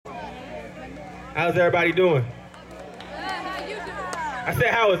How's everybody doing? I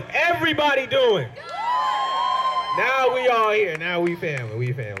said, how is everybody doing? Now we all here. Now we family.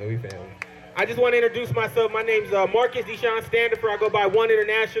 We family. We family. I just want to introduce myself. My name's Marcus Deshaun Standifer. I go by One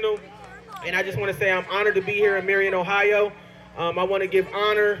International. And I just want to say I'm honored to be here in Marion, Ohio. I want to give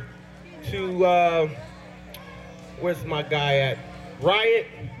honor to, where's my guy at? Riot.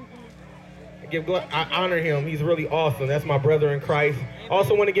 I honor him. He's really awesome. That's my brother in Christ.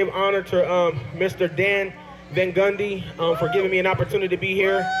 Also want to give honor to Mr. Dan Van Gundy for giving me an opportunity to be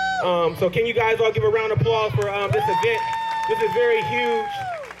here. So can you guys all give a round of applause for this event? This is very huge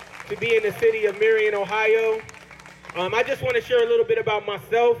to be in the city of Marion, Ohio. I just want to share a little bit about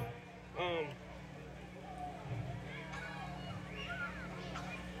myself.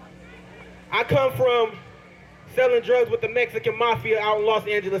 I come from selling drugs with the Mexican mafia out in Los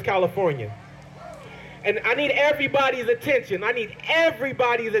Angeles, California. And I need everybody's attention. I need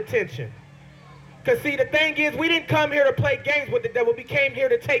everybody's attention. Because see, the thing is, we didn't come here to play games with the devil. We came here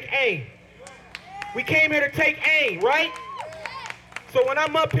to take aim. We came here to take aim, right? So when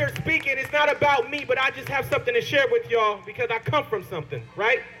I'm up here speaking, it's not about me, but I just have something to share with y'all because I come from something,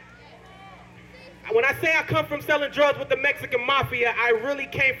 right? When I say I come from selling drugs with the Mexican mafia, I really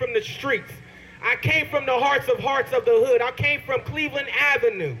came from the streets. I came from the hearts of the hood. I came from Cleveland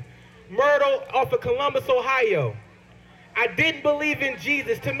Avenue, Myrtle off of Columbus, Ohio. I didn't believe in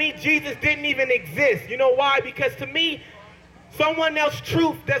Jesus. To me, Jesus didn't even exist. You know why? Because to me, someone else's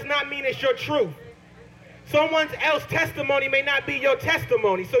truth does not mean it's your truth. Someone else's testimony may not be your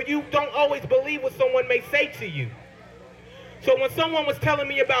testimony. So you don't always believe what someone may say to you. So when someone was telling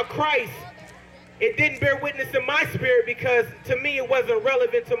me about Christ, it didn't bear witness in my spirit because to me it wasn't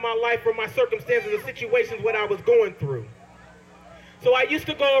relevant to my life or my circumstances or situations what I was going through. So I used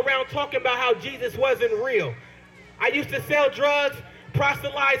to go around talking about how Jesus wasn't real. I used to sell drugs,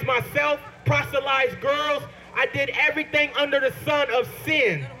 proselytize myself, proselytize girls. I did everything under the sun of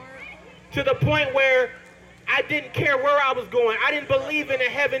sin to the point where I didn't care where I was going. I didn't believe in a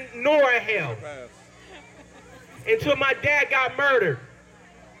heaven nor a hell until my dad got murdered.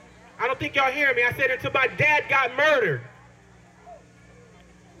 I don't think y'all hear me. I said until my dad got murdered.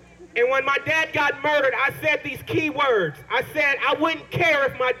 And when my dad got murdered, I said these key words. I said I wouldn't care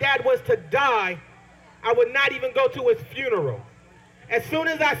if my dad was to die. I would not even go to his funeral. As soon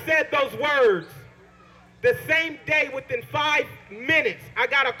as I said those words, the same day, within 5 minutes, I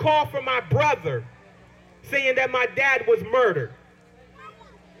got a call from my brother saying that my dad was murdered.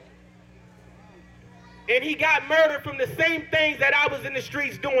 And he got murdered from the same things that I was in the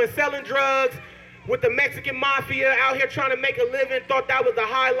streets doing, selling drugs with the Mexican mafia, out here trying to make a living, thought that was a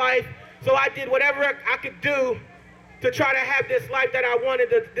high life. So I did whatever I could do to try to have this life that I wanted,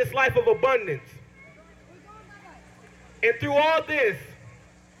 this life of abundance. And through all this,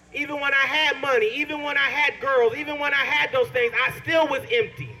 even when I had money, even when I had girls, even when I had those things, I still was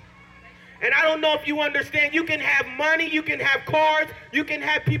empty. And I don't know if you understand, you can have money, you can have cars, you can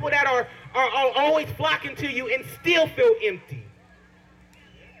have people that are always flocking to you and still feel empty.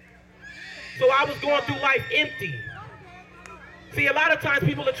 So I was going through life empty. See, a lot of times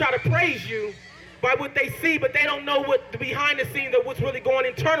people will try to praise you by what they see, but they don't know what the behind the scenes of what's really going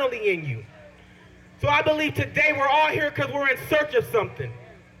internally in you. So I believe today we're all here because we're in search of something.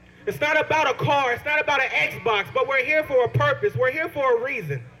 It's not about a car, it's not about an Xbox, but we're here for a purpose. We're here for a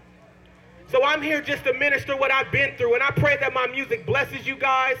reason. So I'm here just to minister what I've been through, and I pray that my music blesses you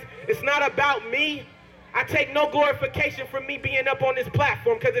guys. It's not about me. I take no glorification from me being up on this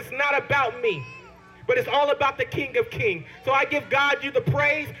platform because it's not about me. But it's all about the King of Kings. So I give God you the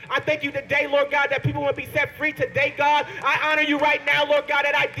praise. I thank you today, Lord God, that people will be set free today, God. I honor you right now, Lord God,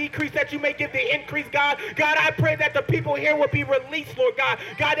 that I decrease, that you may give the increase, God. God, I pray that the people here will be released, Lord God.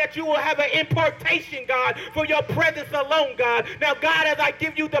 God, that you will have an impartation, God, for your presence alone, God. Now, God, as I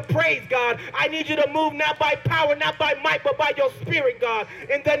give you the praise, God, I need you to move not by power, not by might, but by your spirit, God,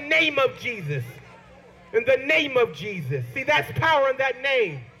 in the name of Jesus. In the name of Jesus. See, that's power in that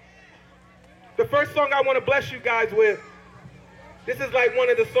name. The first song I want to bless you guys with, this is like one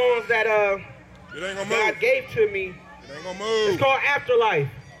of the songs that God gave to me. It ain't gonna move. It's called Afterlife.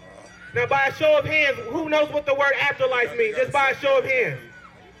 Now, by a show of hands, who knows what the word afterlife means? Just by a show of hands.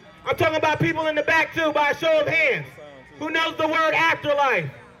 I'm talking about people in the back too, by a show of hands. Who knows the word afterlife?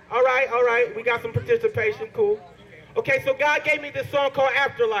 All right. We got some participation. Cool. Okay, so God gave me this song called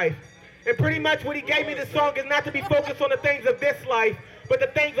Afterlife. And pretty much what he gave me this song is not to be focused on the things of this life, but the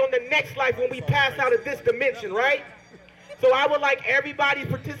things on the next life when we pass out of this dimension, right? So I would like everybody's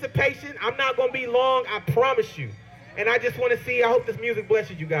participation. I'm not going to be long, I promise you. And I just want to see, I hope this music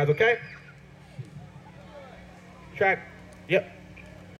blesses you guys, okay? Track, yep.